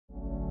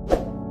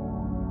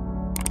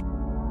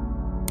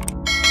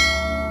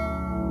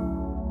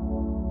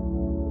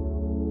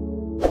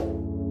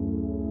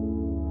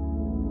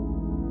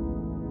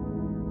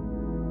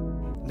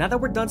Now that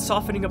we're done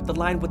softening up the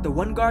line with the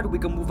one guard, we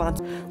can move on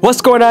to...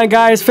 What's going on,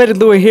 guys?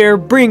 FadeitLuie here,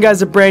 bringing you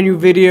guys a brand new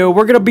video.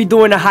 We're going to be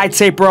doing a high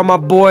taper on my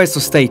boy, so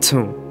stay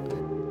tuned.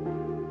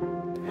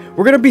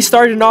 We're going to be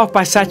starting off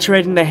by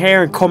saturating the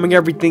hair and combing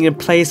everything in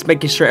place,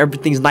 making sure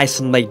everything's nice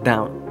and laid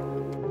down.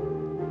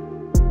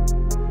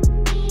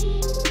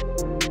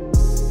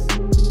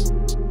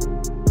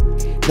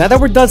 Now that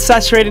we're done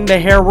saturating the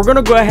hair, we're going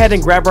to go ahead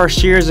and grab our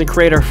shears and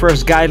create our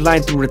first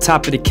guideline through the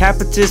top of the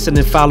capitis and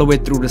then follow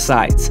it through the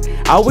sides.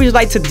 I always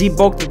like to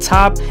debulk the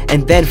top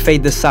and then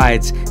fade the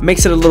sides. It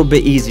makes it a little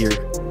bit easier.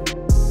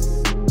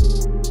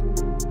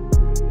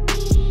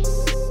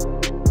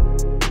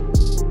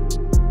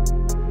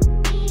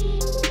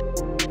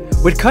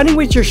 With cutting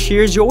with your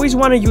shears, you always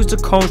want to use the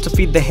comb to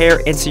feed the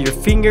hair into your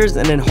fingers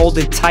and then hold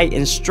it tight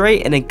and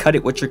straight and then cut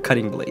it with your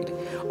cutting blade.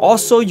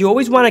 Also, you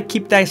always want to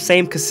keep that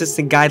same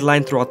consistent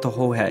guideline throughout the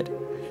whole head.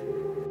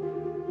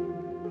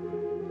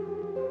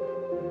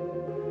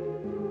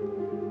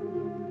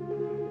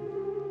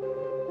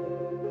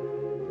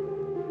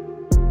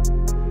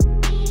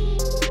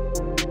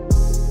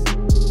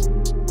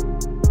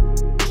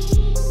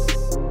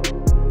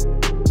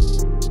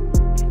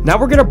 Now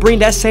we're going to bring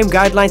that same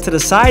guideline to the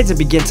sides and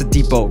begin to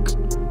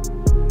debulk.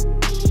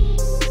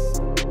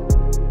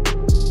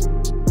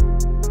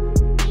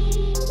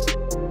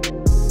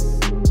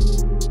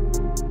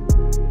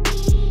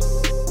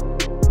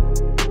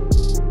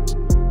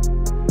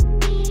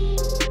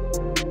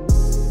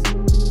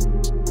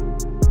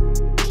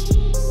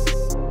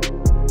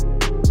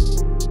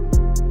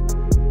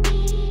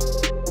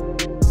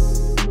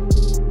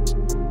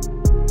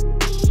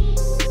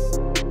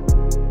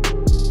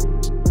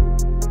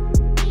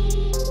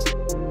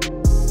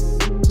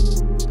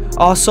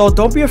 Also,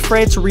 don't be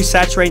afraid to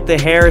resaturate the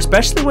hair,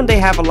 especially when they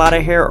have a lot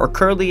of hair or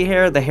curly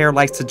hair. The hair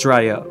likes to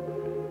dry up.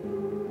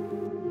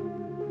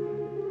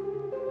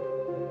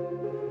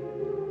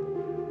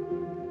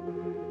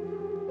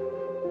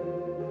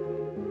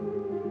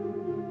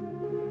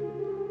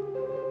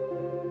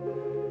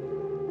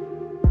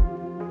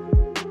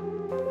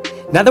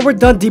 Now that we're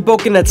done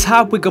debulking the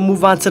top, we can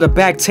move on to the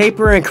back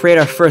taper and create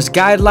our first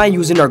guideline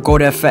using our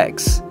Gold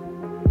FX.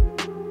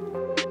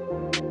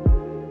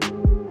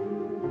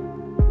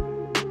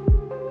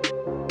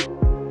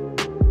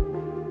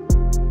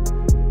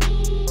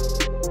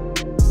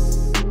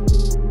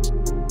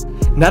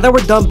 Now that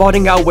we're done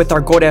balding out with our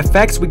Gold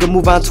FX, we can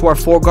move on to our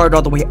foreguard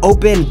all the way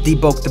open and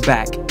debulk the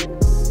back.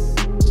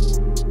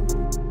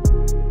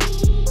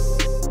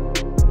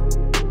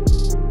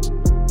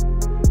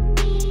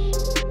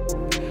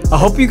 I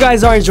hope you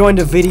guys are enjoying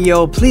the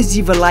video. Please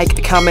leave a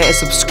like, comment, and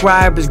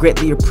subscribe is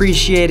greatly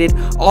appreciated.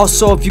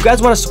 Also, if you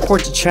guys want to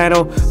support the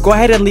channel, go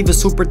ahead and leave a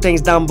super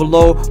thanks down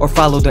below or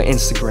follow the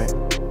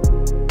Instagram.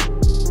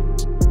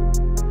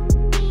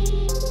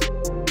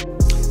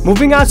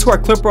 Moving on to our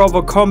clipper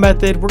over comb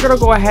method, we're going to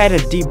go ahead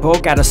and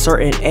debulk at a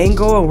certain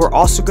angle, and we're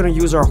also going to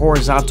use our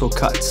horizontal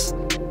cuts.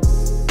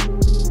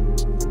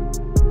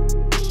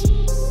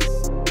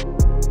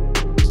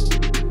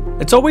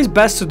 It's always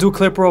best to do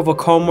clipper over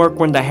comb work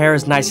when the hair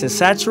is nice and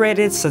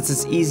saturated, since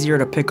it's easier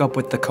to pick up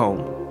with the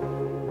comb.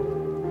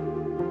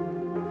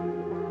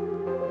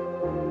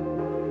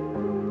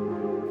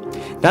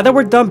 Now that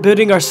we're done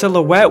building our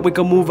silhouette, we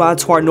can move on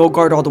to our no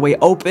guard all the way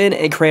open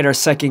and create our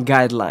second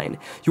guideline.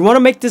 You want to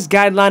make this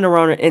guideline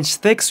around an inch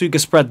thick so you can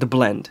spread the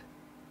blend.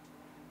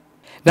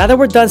 Now that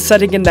we're done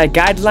setting in that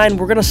guideline,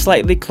 we're going to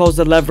slightly close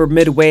the lever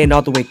midway and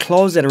all the way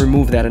close and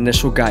remove that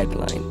initial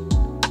guideline.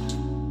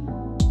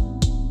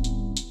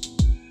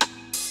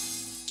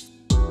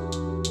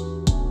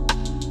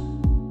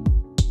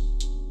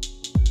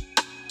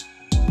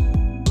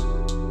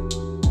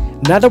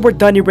 Now that we're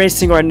done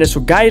erasing our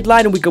initial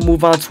guideline, we can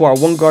move on to our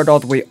one guard all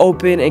the way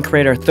open and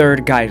create our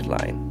third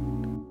guideline.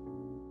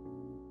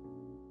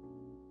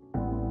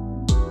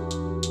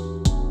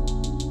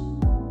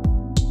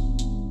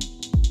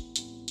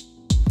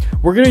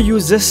 We're going to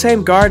use this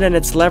same guard and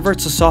its lever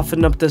to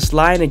soften up this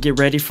line and get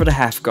ready for the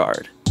half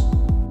guard.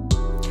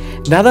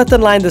 Now that the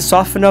line is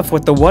soft enough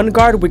with the one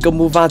guard, we can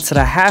move on to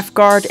the half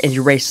guard and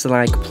erase the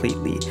line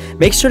completely.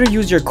 Make sure to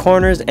use your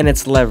corners and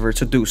its lever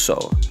to do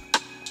so.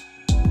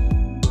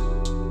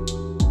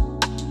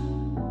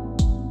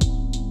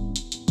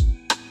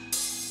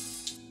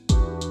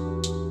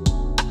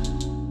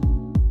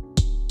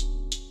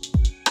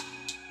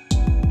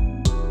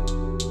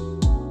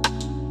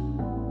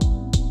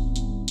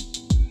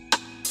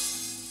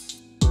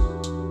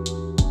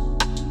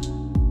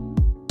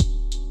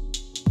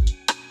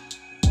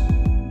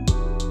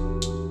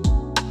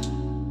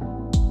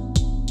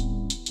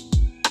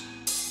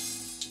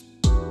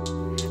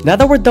 Now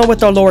that we're done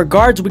with our lower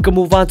guards, we can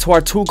move on to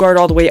our two guard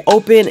all the way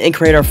open and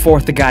create our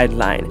fourth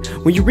guideline.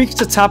 When you reach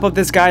the top of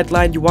this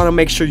guideline, you want to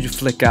make sure you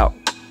flick out.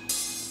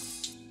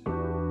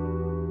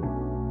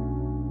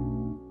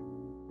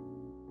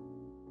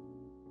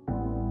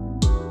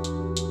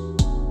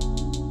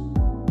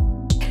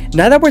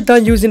 Now that we're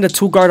done using the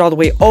 2 guard all the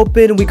way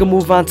open, we can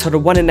move on to the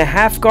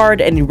 1.5 guard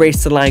and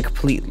erase the line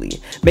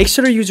completely. Make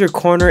sure to use your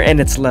corner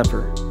and its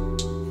lever.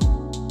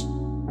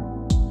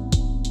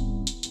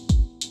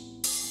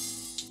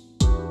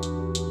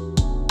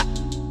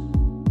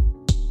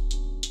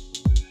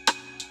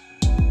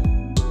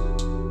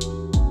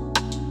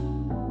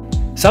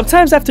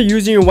 Sometimes after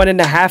using your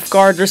 1.5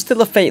 guard, there's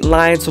still a faint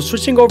line, so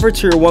switching over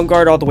to your 1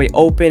 guard all the way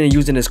open and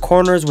using its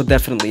corners will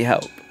definitely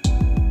help.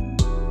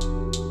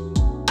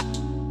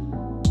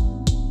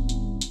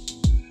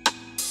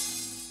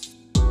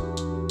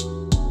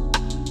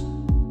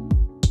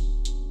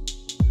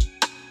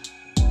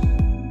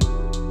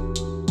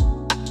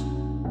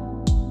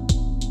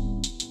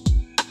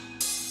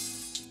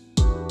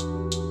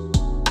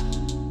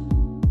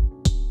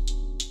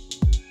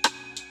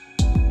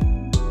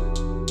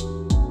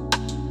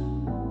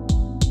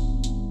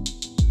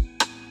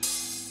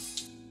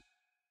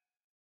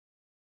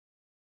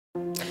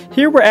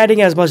 Here we're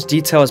adding as much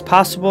detail as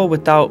possible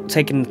without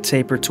taking the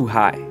taper too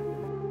high.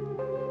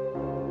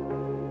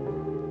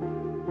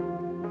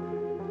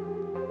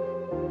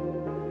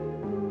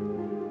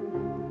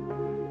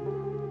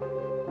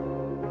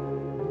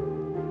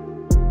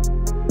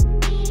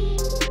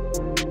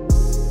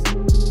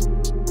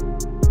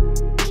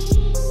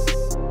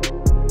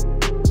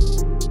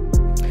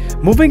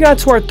 Moving on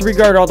to our 3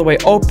 guard all the way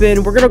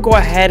open, we're going to go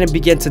ahead and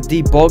begin to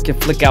debulk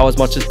and flick out as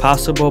much as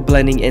possible,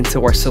 blending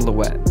into our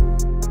silhouette.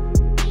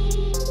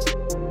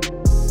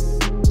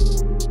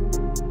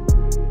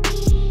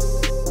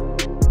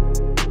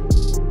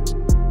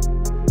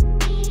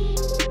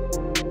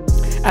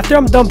 After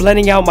I'm done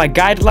blending out my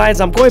guidelines,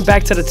 I'm going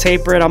back to the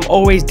taper and I'm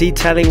always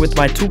detailing with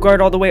my 2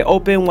 guard all the way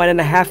open,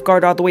 1.5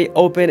 guard all the way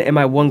open, and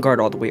my 1 guard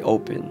all the way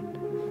open.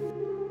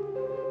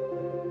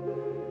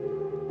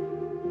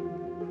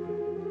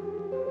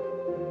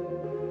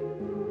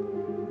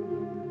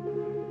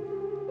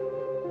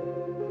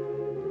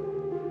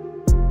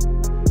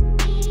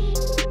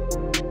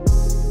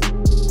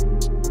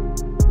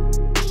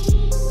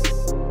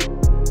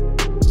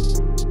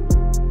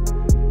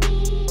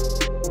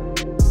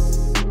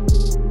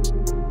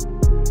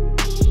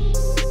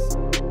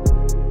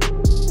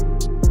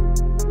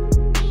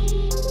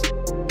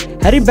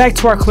 Heading back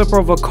to our clipper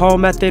over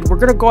comb method, we're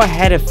going to go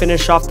ahead and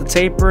finish off the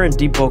taper and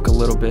debulk a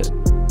little bit.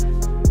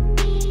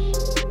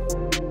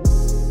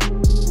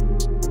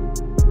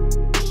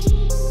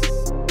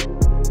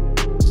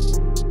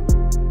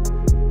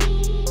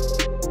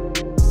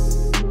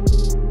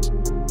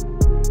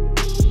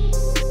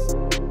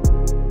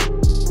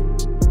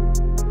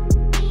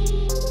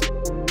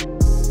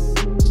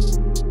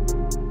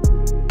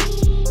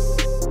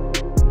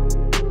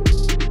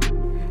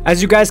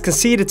 As you guys can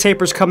see, the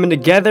taper's coming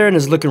together and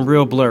is looking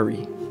real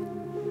blurry.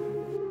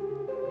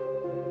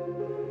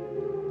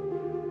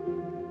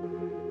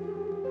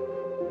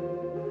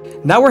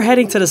 Now we're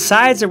heading to the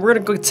sides and we're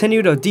going to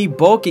continue to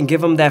debulk and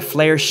give them that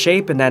flare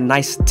shape and that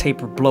nice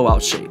taper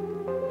blowout shape.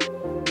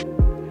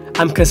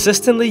 I'm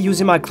consistently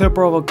using my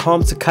clipper over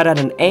comb to cut at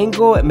an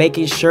angle and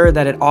making sure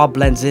that it all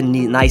blends in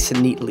nice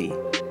and neatly.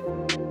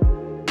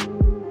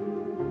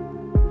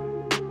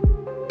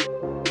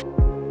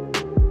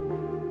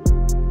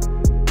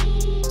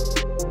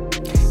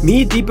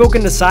 Me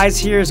debulking the sides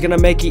here is going to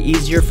make it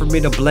easier for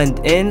me to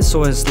blend in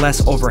so it's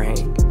less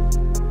overhang.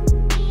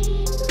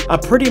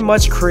 I'm pretty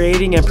much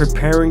creating and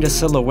preparing the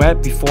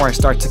silhouette before I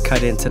start to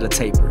cut into the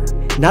taper.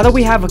 Now that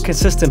we have a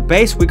consistent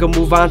base, we can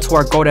move on to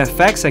our gold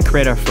FX and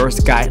create our first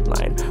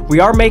guideline. We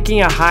are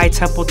making a high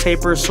tempo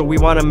taper, so we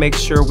want to make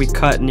sure we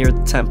cut near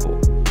the temple.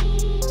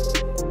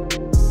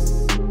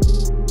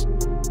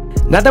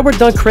 Now that we're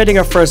done creating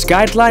our first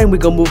guideline, we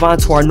can move on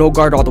to our no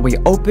guard all the way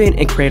open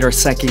and create our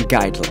second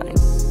guideline.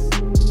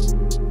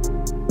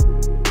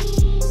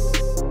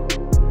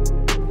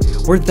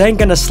 We're then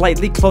going to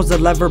slightly close the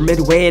lever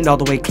midway and all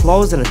the way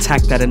close and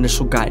attack that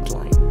initial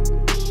guideline.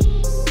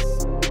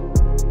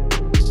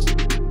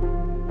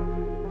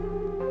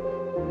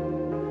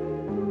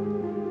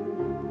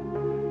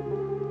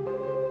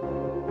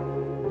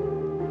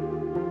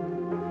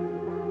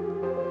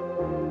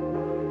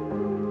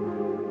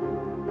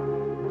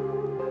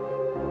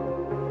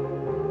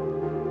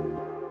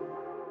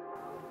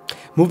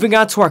 Moving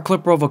on to our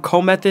clipper over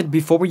comb method,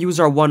 before we use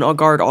our 1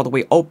 guard all the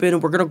way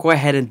open, we're going to go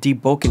ahead and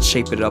debulk and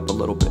shape it up a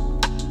little bit.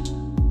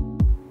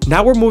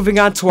 Now we're moving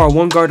on to our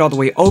 1 guard all the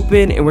way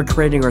open and we're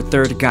creating our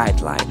third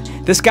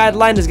guideline. This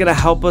guideline is going to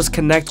help us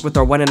connect with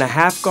our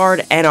 1.5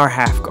 guard and our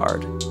half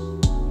guard.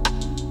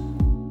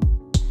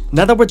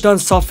 Now that we're done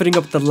softening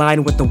up the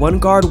line with the 1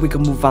 guard, we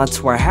can move on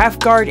to our half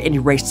guard and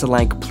erase the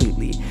line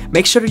completely.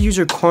 Make sure to use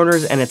your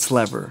corners and its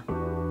lever.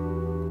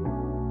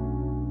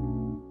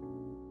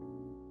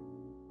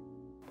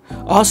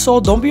 Also,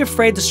 don't be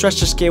afraid to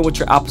stretch the skin with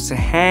your opposite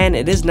hand.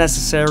 It is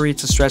necessary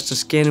to stretch the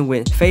skin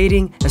when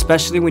fading,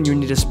 especially when you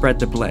need to spread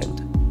the blend.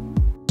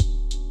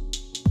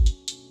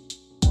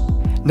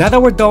 Now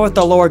that we're done with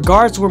the lower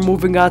guards, we're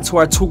moving on to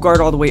our 2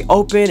 guard all the way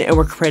open and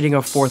we're creating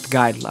our fourth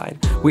guideline.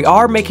 We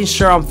are making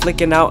sure I'm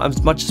flicking out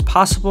as much as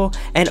possible,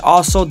 and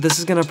also this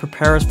is going to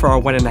prepare us for our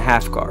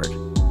 1.5 guard.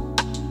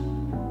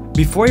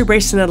 Before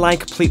erasing the line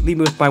completely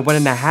with my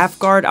 1.5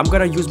 guard, I'm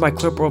going to use my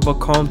clipper over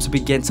comb to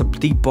begin to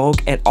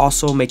debulk and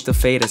also make the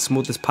fade as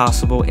smooth as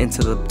possible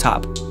into the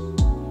top.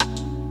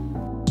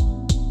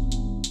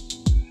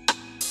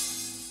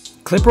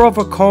 Clipper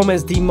over comb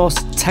is the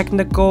most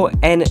technical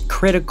and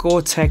critical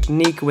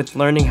technique with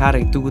learning how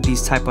to do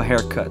these type of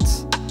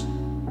haircuts.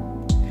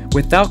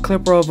 Without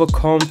clipper over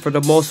comb, for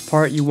the most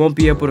part, you won't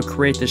be able to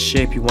create the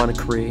shape you want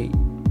to create.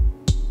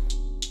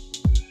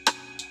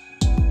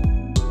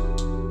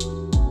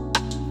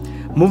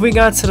 Moving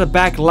on to the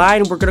back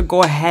line, we're going to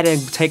go ahead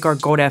and take our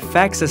gold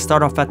FX and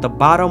start off at the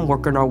bottom,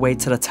 working our way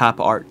to the top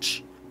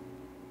arch.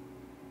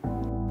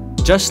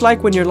 Just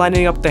like when you're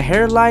lining up the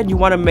hairline, you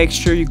want to make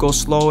sure you go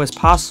slow as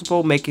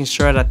possible, making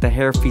sure that the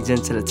hair feeds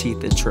into the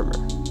teeth and trimmer.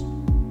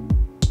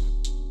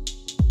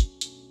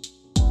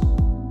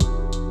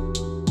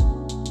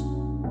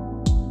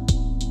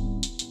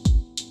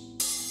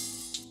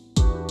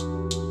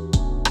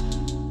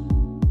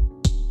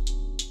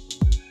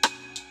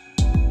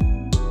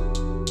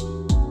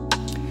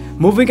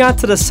 Moving on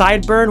to the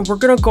sideburn, we're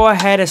going to go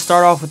ahead and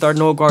start off with our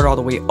no guard all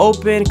the way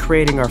open,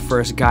 creating our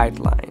first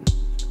guideline.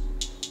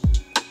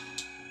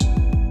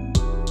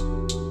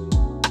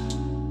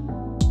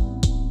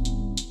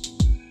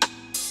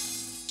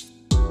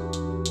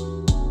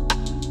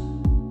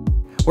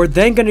 We're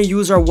then going to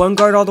use our one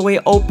guard all the way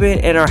open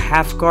and our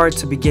half guard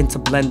to begin to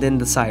blend in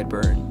the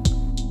sideburn.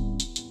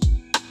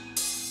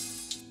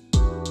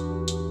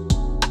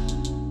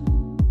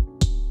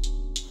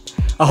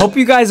 I hope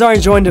you guys are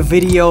enjoying the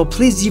video.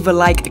 Please leave a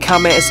like,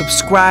 comment, and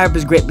subscribe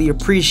is greatly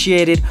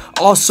appreciated.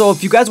 Also,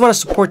 if you guys want to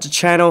support the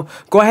channel,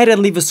 go ahead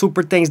and leave a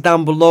super thanks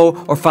down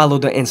below or follow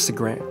the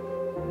Instagram.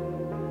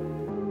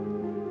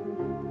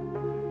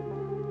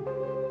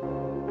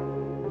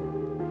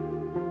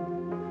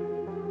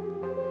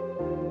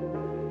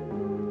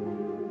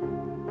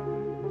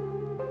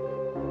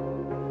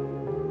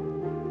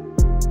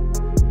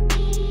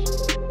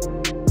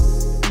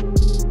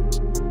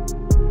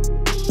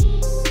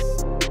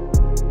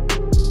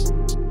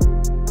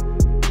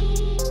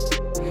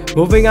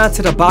 Moving on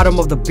to the bottom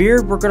of the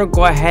beard, we're going to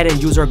go ahead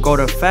and use our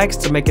gold effects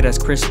to make it as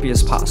crispy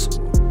as possible.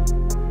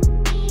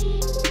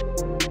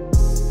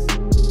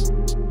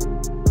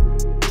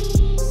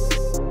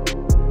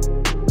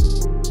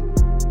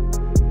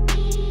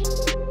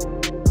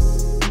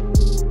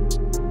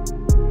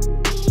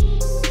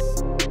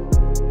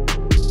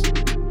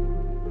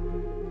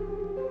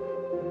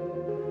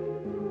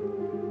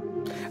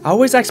 I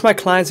always ask my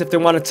clients if they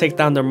want to take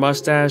down their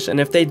mustache,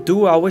 and if they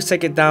do, I always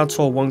take it down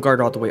to a one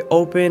guard all the way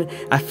open.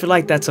 I feel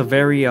like that's a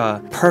very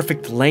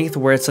perfect length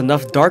where it's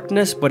enough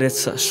darkness, but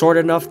it's short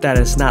enough that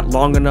it's not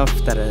long enough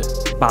that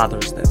it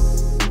bothers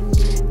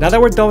them. Now that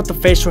we're done with the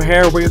facial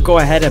hair, we're going to go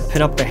ahead and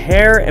pin up the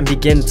hair and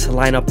begin to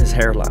line up his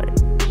hairline.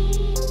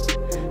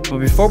 But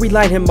before we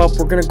line him up,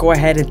 we're going to go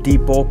ahead and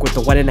debulk with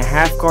the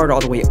 1.5 guard all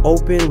the way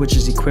open, which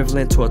is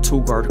equivalent to a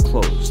 2 guard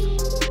closed.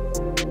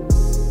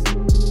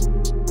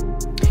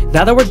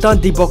 Now that we're done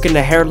debulking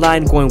the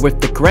hairline going with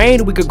the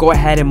grain, we could go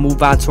ahead and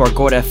move on to our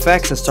gold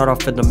FX and start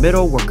off in the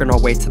middle, working our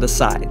way to the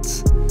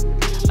sides.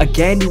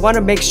 Again, you want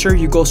to make sure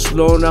you go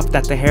slow enough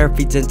that the hair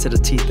feeds into the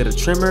teeth of the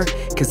trimmer,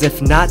 because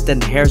if not, then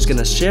the hair is going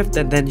to shift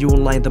and then you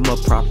won't line them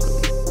up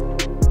properly.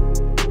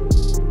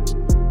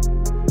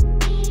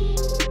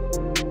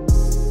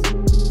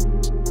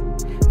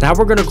 Now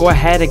we're going to go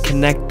ahead and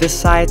connect this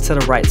side to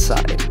the right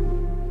side.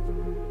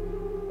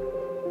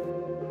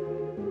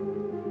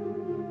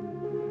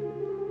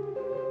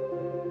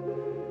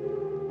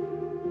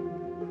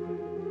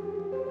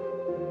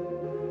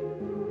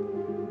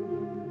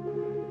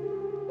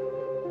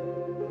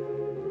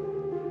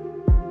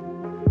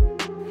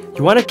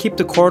 You want to keep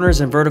the corners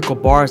and vertical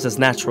bars as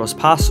natural as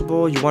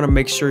possible. You want to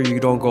make sure you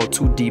don't go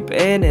too deep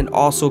in and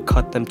also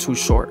cut them too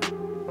short.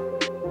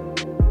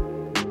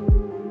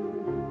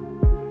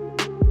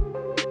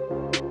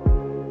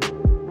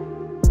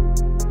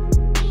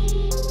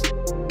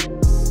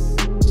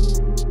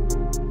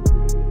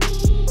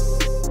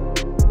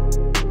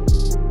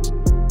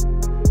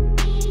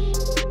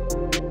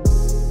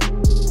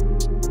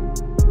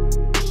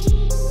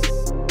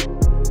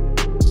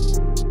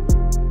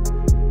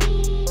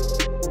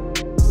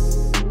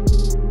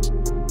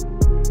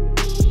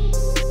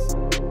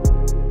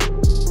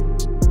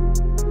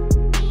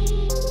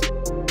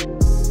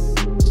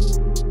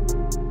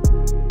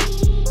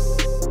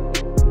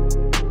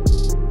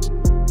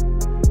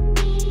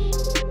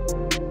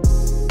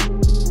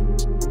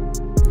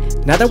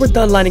 Now that we're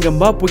done lining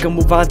them up, we can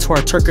move on to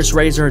our Turkish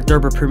razor and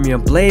Derber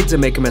premium blades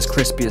and make them as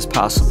crispy as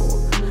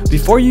possible.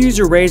 Before you use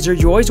your razor,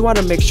 you always want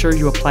to make sure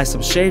you apply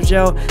some shave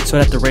gel so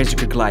that the razor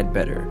could glide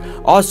better.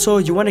 Also,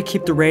 you want to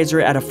keep the razor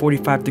at a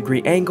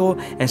 45-degree angle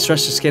and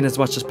stretch the skin as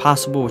much as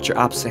possible with your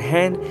opposite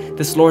hand.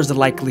 This lowers the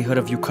likelihood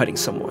of you cutting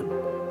someone.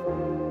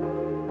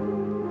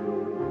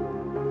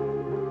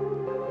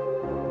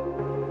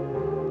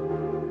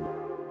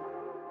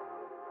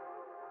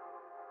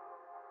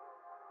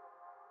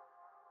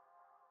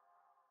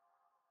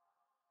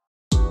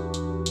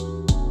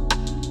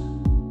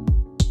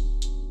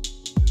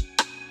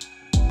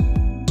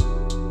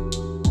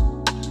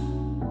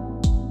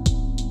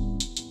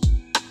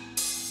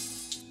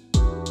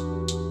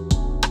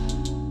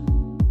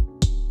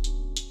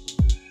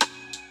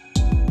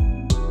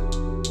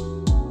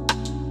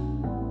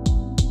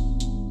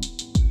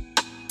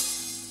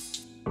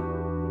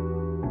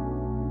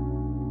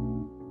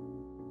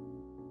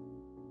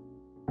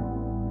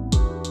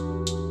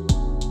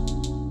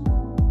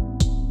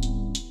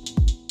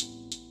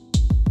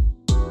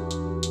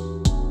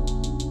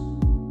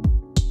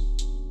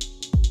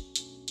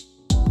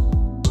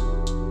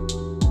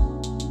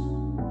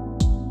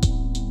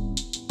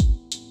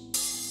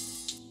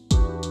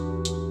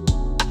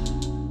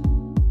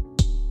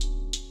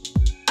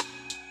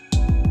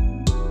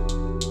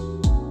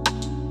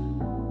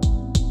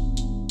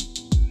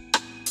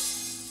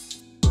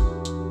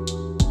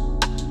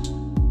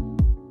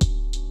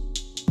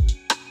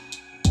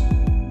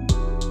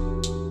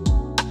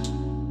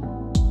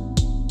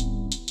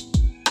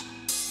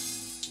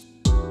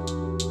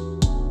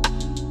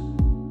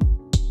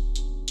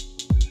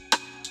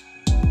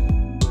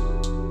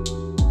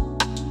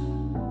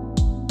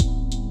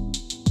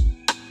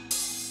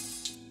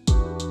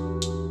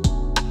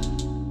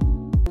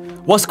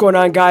 What's going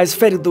on, guys?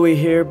 FadeitLuie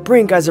here,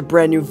 bringing guys a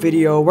brand new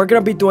video. We're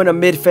gonna be doing a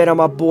mid-fade on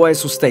my boy,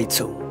 so stay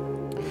tuned.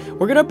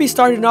 We're gonna be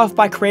starting off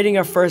by creating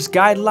our first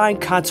guideline,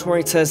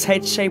 contouring to his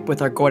head shape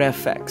with our Gold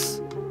FX.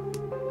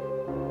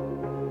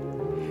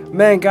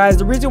 Man, guys,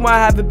 the reason why I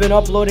haven't been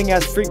uploading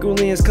as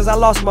frequently is because I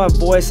lost my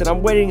voice and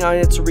I'm waiting on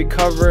it to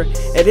recover.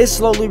 It is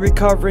slowly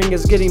recovering,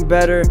 it's getting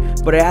better,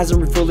 but it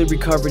hasn't fully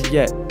recovered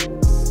yet.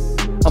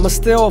 I'ma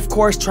still, of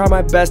course, try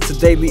my best to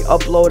daily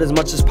upload as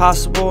much as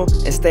possible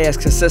and stay as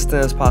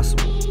consistent as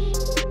possible.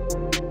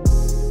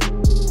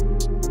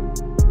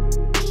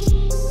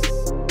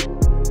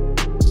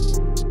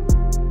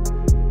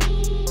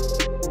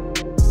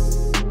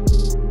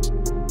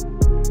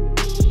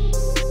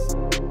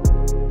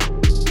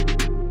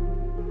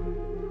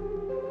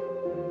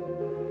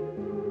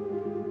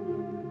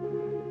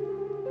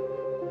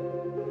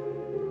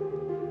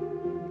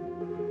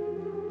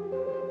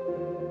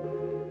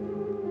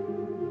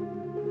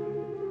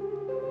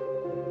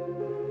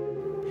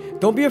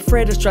 Don't be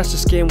afraid to stretch the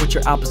skin with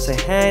your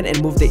opposite hand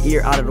and move the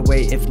ear out of the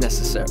way if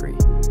necessary.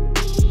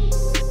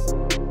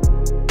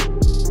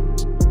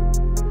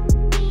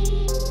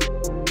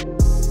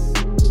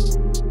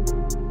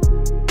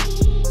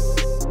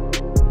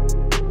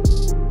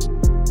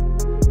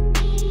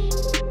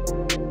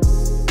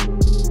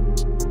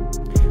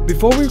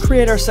 Before we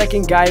create our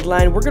second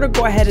guideline, we're going to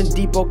go ahead and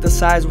debulk the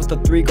sides with the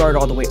 3 guard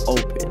all the way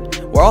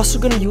open. We're also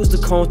going to use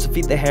the comb to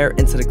feed the hair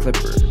into the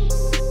clipper.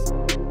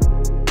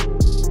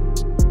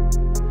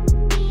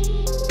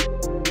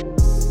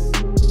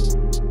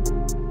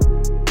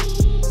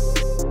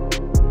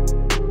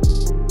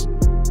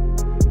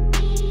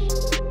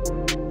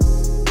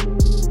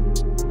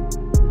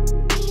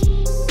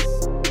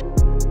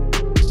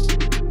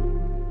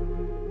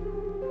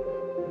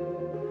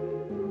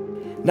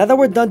 Now that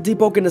we're done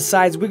debulking the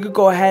sides, we could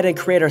go ahead and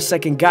create our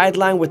second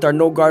guideline with our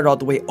no guard all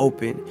the way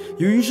open.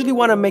 You usually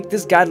want to make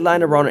this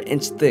guideline around 1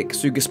 inch thick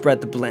so you can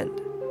spread the blend.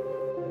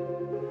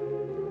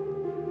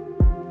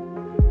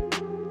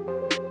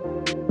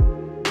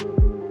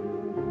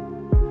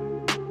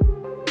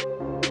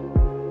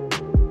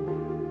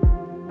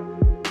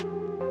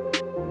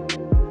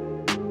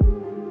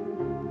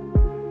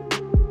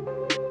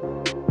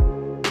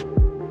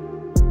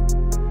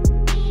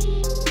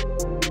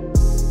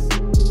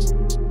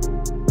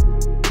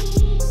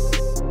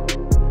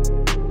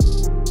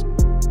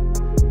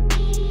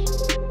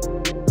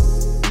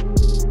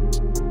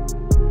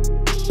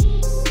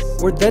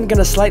 We're then going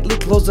to slightly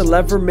close the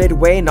lever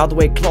midway and all the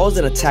way close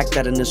and attack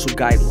that initial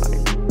guideline.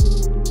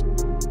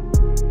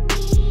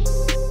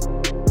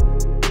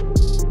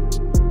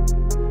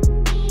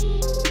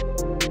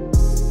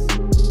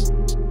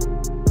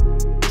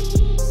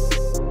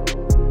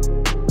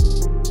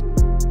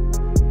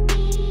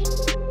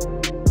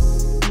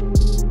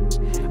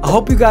 I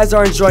hope you guys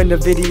are enjoying the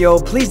video.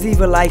 Please leave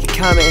a like,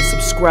 comment, and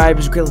subscribe.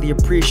 It's greatly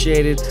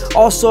appreciated.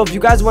 Also, if you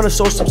guys want to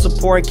show some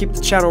support and keep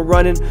the channel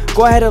running,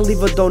 go ahead and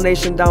leave a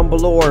donation down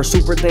below or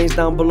super thanks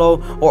down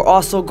below, or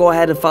also go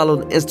ahead and follow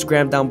the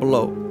Instagram down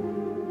below.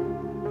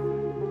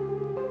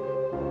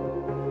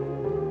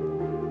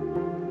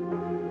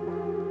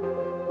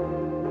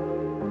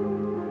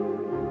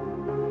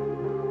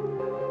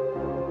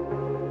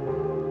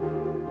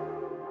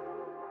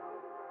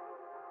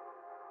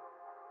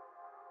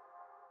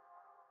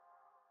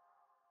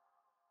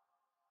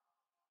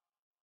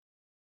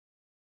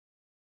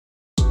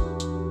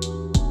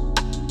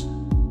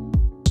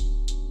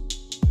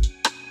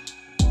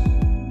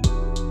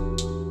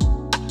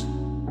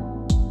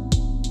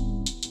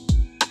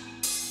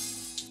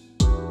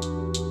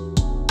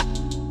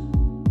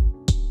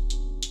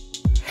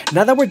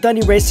 Now that we're done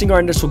erasing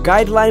our initial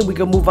guideline, we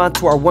can move on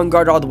to our 1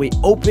 guard all the way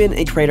open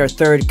and create our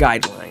third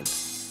guideline.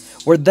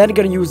 We're then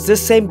going to use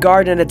this same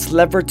guard and its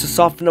lever to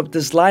soften up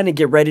this line and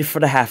get ready for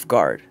the half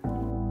guard.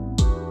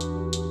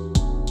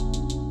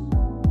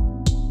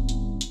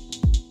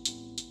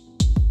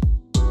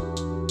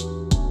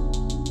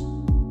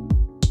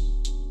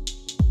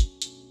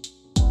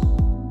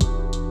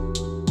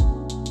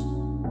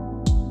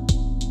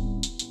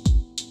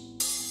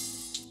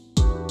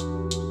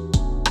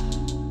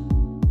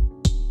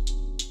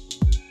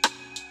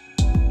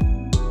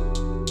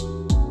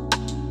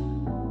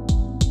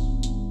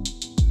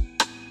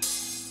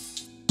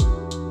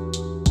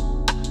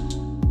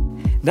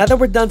 Now that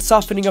we're done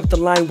softening up the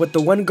line with the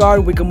 1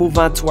 guard, we can move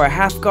on to our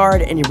half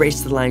guard and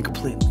erase the line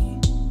completely.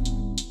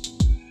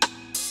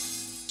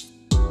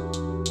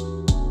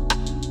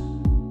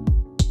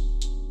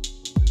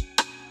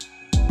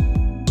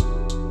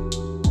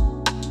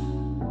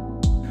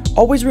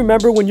 Always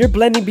remember, when you're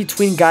blending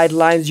between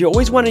guidelines, you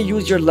always want to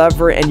use your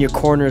lever and your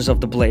corners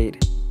of the blade.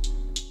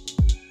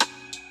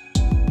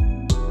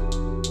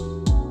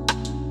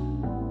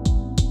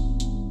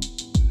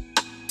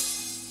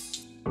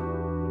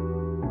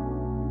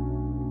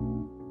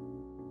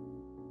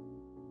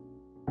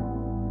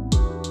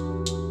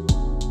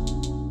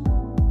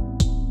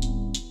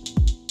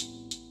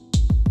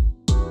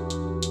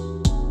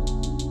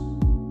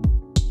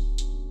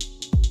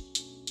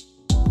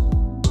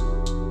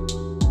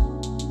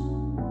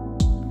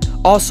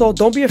 Also,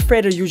 don't be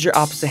afraid to use your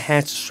opposite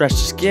hand to stretch the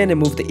skin and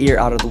move the ear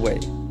out of the way.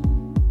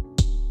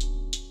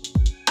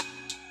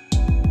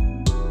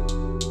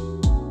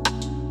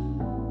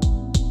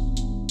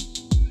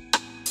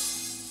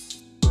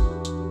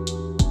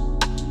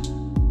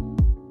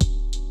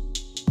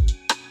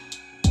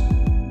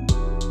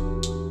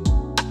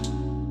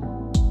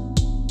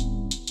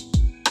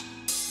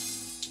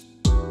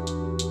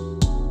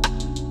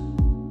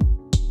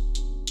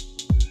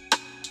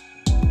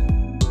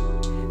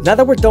 Now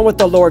that we're done with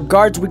the lower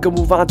guards, we can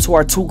move on to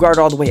our 2 guard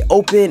all the way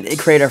open and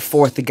create our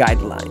 4th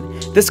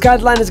guideline. This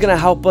guideline is going to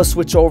help us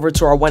switch over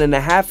to our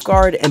 1.5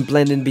 guard and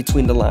blend in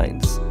between the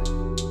lines.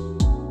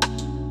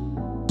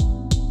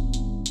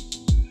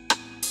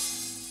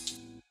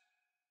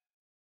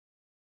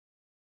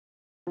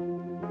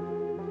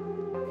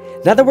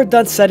 Now that we're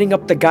done setting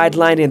up the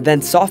guideline and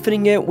then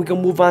softening it, we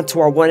can move on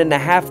to our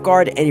 1.5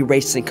 guard and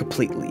erasing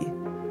completely.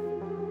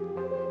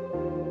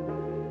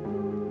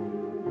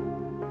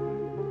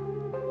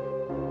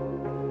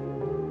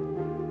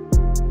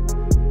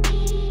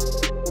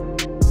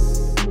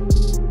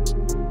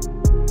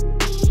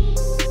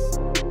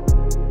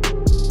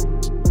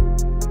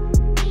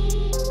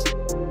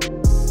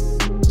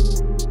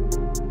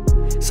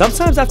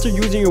 Sometimes after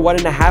using your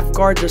 1.5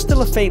 guard, there's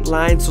still a faint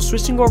line, so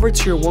switching over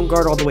to your 1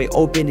 guard all the way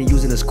open and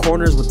using its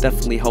corners will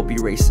definitely help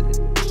erase it.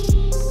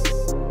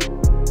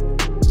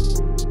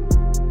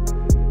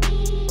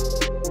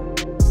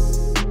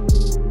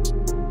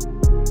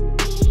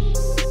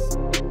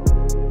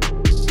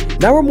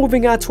 Now we're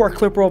moving on to our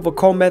clipper over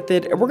comb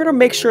method, and we're going to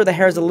make sure the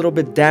hair is a little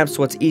bit damp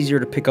so it's easier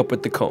to pick up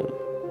with the comb.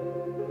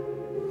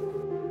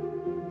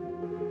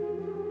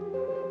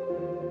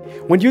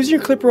 When using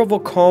your clipper over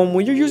comb,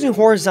 when you're using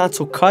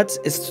horizontal cuts,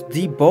 it's to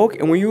debulk,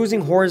 and when you're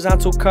using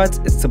horizontal cuts,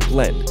 it's to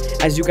blend,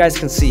 as you guys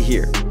can see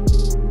here.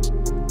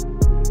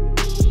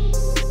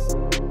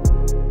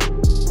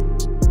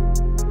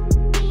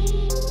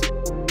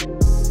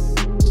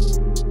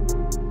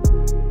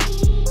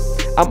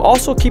 I'm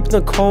also keeping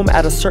the comb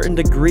at a certain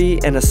degree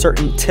and a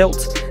certain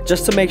tilt,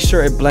 just to make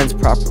sure it blends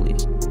properly.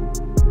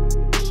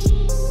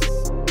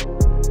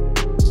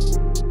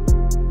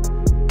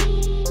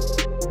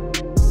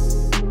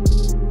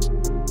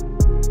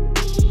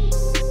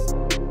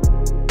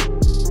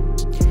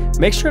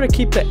 Make sure to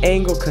keep the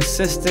angle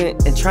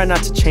consistent and try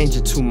not to change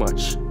it too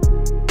much.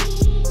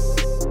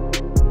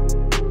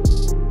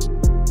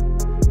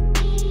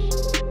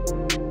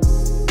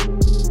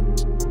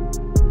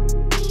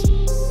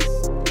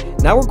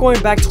 Now we're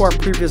going back to our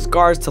previous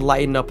guards to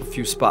lighten up a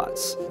few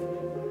spots.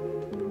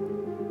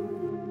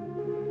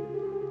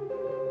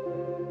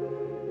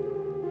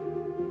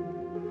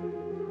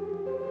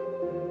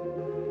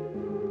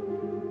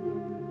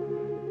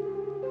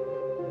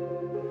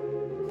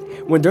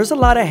 When there's a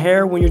lot of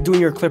hair when you're doing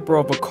your clipper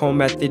over comb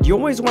method, you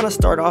always want to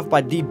start off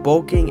by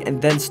debulking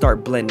and then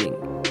start blending.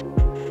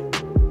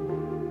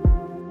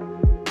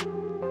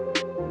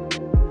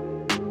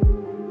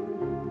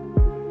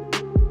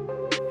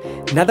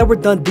 Now that we're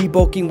done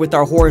debulking with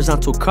our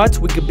horizontal cuts,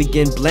 we can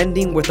begin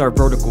blending with our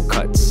vertical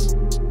cuts.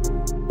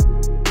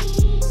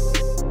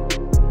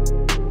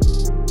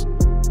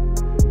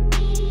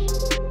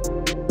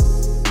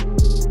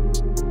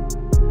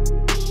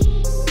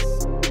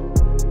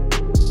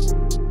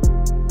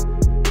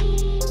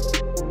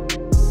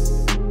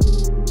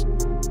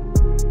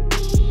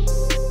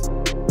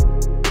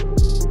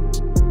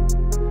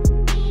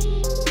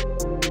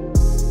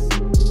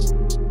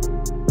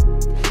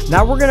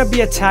 Now we're going to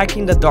be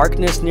attacking the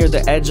darkness near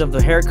the edge of the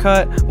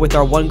haircut with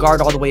our 1 guard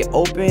all the way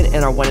open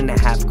and our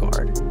 1.5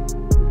 guard.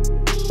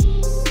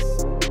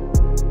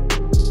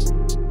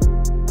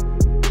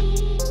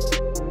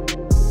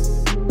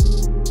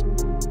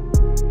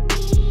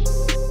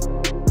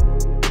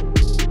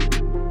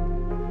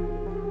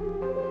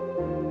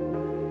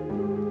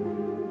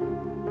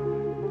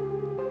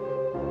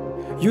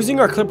 Using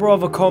our clipper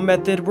over comb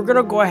method, we're going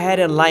to go ahead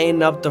and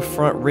lighten up the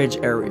front ridge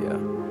area.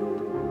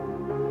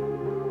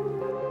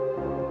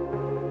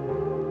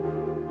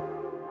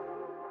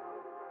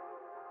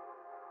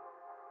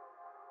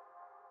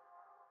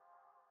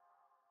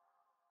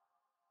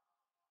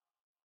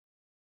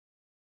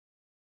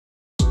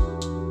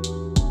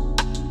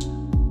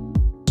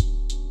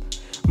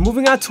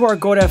 Moving on to our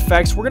gold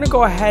FX, we're going to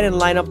go ahead and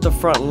line up the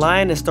front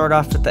line and start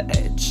off at the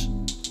edge.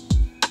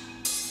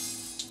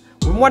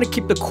 We want to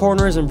keep the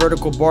corners and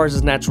vertical bars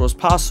as natural as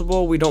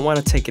possible. We don't want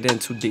to take it in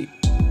too deep.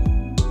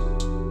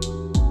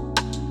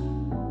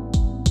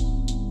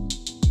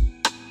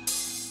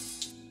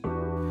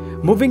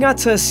 Moving on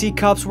to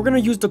C-cups, we're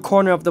going to use the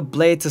corner of the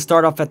blade to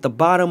start off at the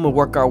bottom and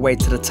work our way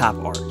to the top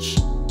arch.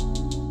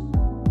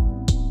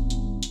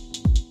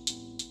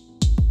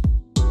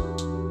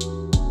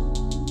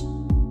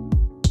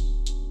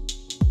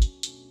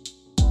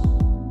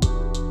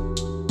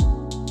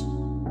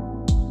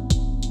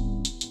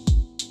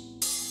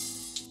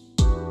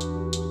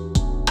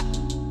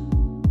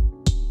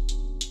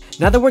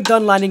 Now that we're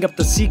done lining up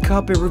the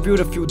C-cup, it revealed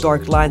a few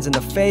dark lines in the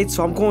fade,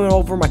 so I'm going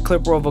over my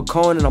clipper over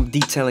comb and I'm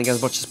detailing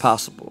as much as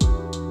possible.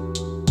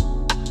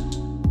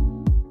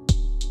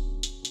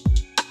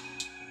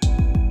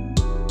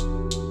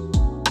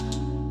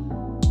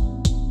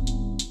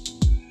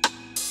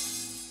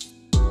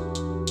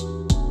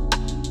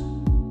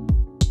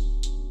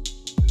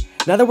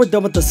 Now that we're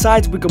done with the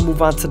sides, we can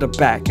move on to the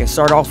back and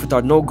start off with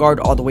our no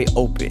guard all the way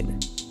open.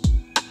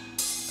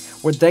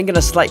 We're then going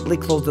to slightly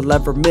close the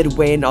lever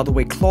midway and all the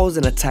way close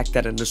and attack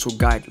that initial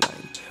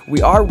guideline.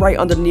 We are right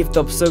underneath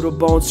the occipital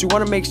bone, so you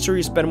want to make sure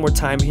you spend more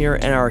time here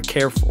and are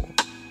careful.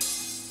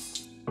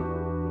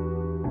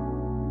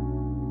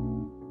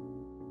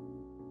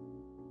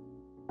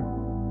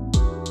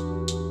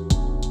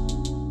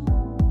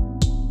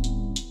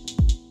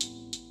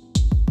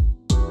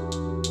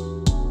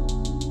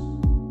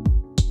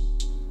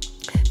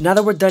 Now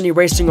that we're done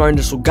erasing our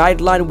initial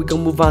guideline, we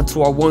can move on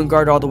to our one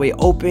guard all the way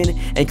open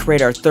and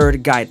create our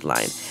third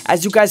guideline.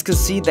 As you guys can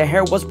see, the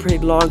hair was pretty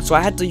long, so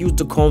I had to use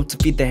the comb to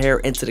feed the hair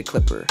into the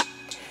clipper.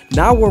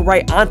 Now we're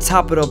right on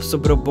top of the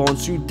occipital bone,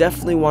 so you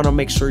definitely want to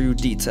make sure you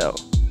detail.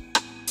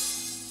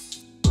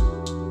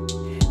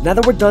 Now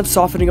that we're done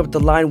softening up the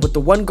line with the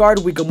one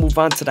guard, we can move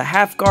on to the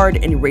half guard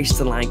and erase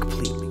the line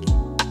completely.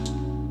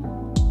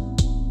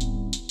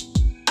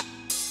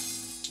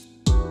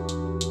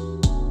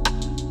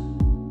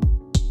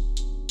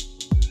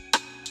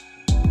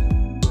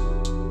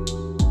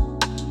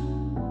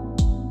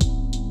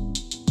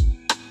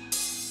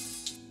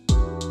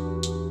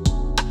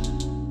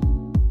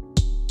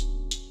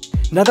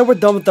 Now that we're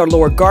done with our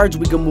lower guards,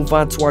 we can move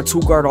on to our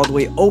two guard all the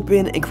way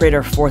open and create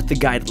our fourth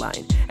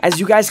guideline. As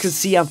you guys can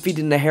see, I'm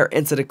feeding the hair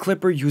into the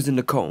clipper using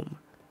the comb.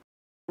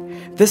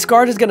 This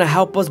guard is going to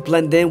help us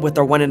blend in with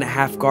our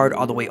 1.5 guard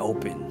all the way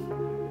open.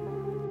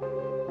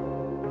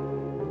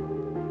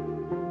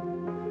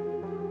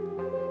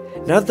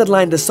 Now that the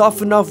line is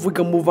soft enough, we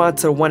can move on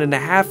to the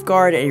 1.5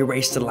 guard and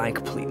erase the line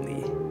completely.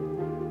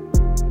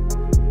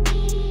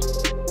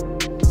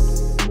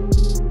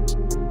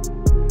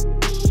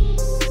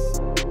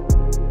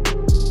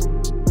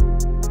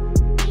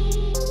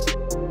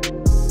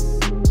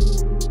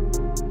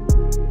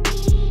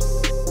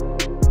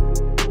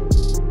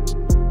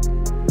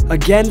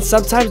 Again,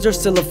 sometimes there's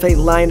still a faint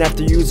line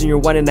after using your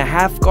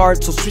 1.5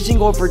 guard, so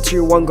switching over to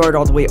your one guard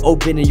all the way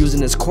open and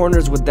using its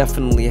corners would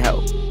definitely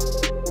help.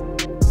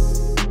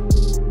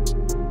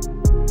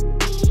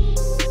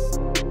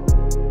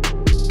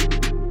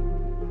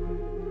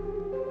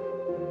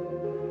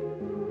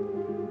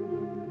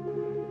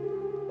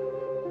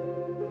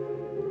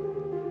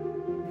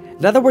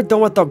 Now that we're done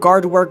with our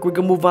guard work, we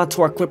can move on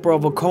to our clipper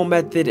over comb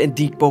method and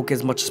debulk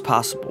as much as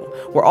possible.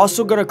 We're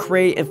also going to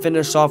create and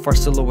finish off our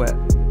silhouette.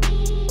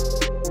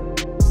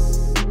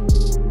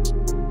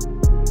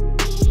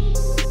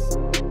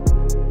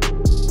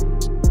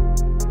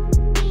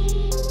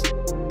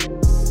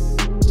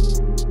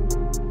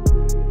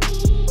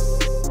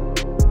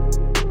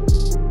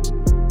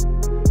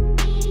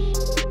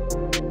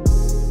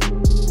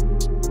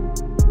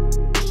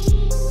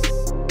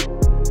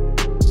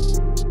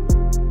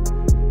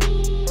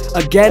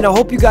 Again, I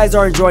hope you guys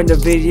are enjoying the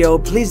video.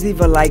 Please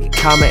leave a like,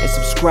 comment, and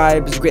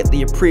subscribe. It's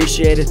greatly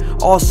appreciated.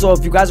 Also,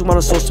 if you guys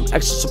want to show some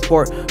extra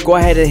support, go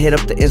ahead and hit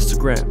up the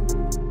Instagram.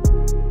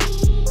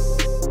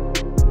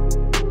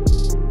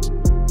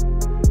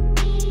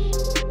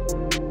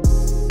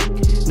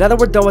 Now that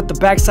we're done with the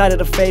back side of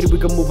the fade, we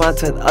can move on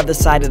to the other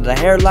side of the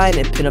hairline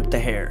and pin up the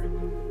hair.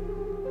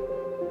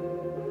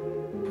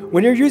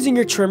 When you're using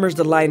your trimmers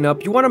to line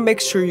up, you want to make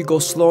sure you go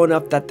slow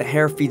enough that the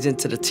hair feeds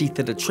into the teeth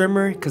of the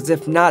trimmer, because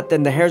if not,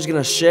 then the hair is going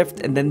to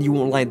shift and then you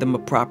won't line them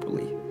up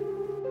properly.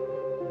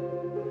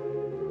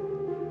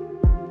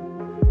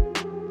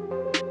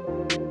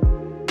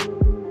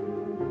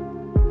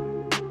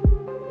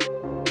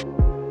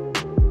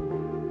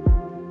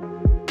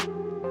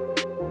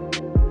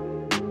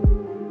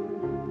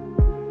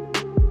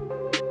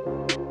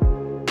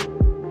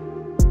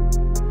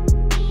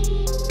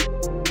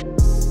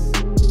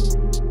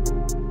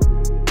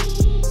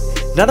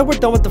 Now that we're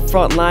done with the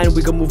front line,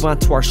 we can move on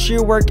to our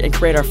shear work and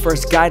create our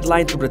first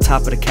guideline through the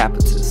top of the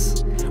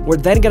capitus. We're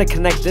then going to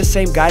connect this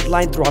same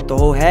guideline throughout the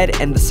whole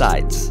head and the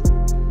sides.